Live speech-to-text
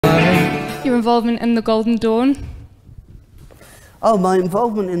your involvement in the Golden Dawn? Oh, my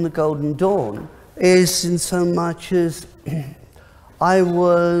involvement in the Golden Dawn is in so much as I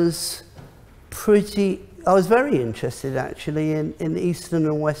was very interested actually in Eastern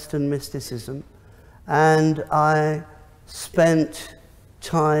and Western mysticism, and I spent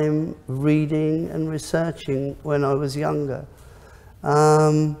time reading and researching when I was younger.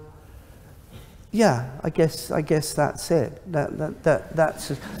 Yeah, I guess that's it.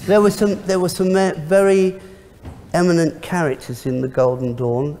 There were some very eminent characters in the Golden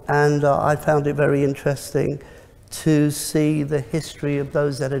Dawn, and I found it very interesting to see the history of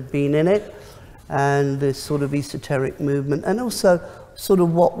those that had been in it, and this sort of esoteric movement, and also sort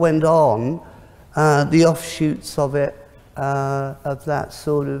of what went on, the offshoots of it, of that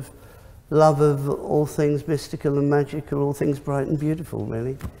sort of love of all things mystical and magical, all things bright and beautiful,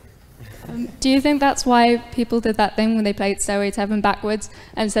 really. Do you think that's why people did that thing when they played Stairway to Heaven backwards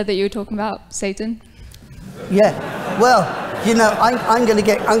and said that you were talking about Satan? Yeah, well, you know, I'm going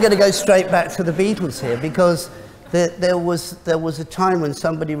to go straight back to the Beatles here, because there was a time when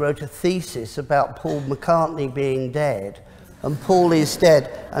somebody wrote a thesis about Paul McCartney being dead, and Paul is dead.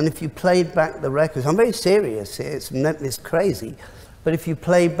 And if you played back the records, I'm very serious here, it's crazy, but if you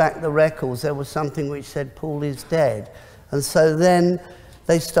played back the records, there was something which said Paul is dead. And so then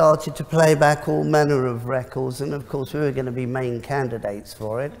they started to play back all manner of records, and of course we were going to be main candidates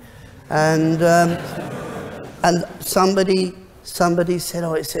for it. And somebody said,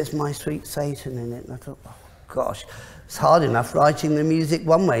 oh, it says My Sweet Satan in it. And I thought, oh gosh, it's hard enough writing the music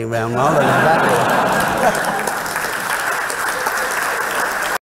one way round rather than that way.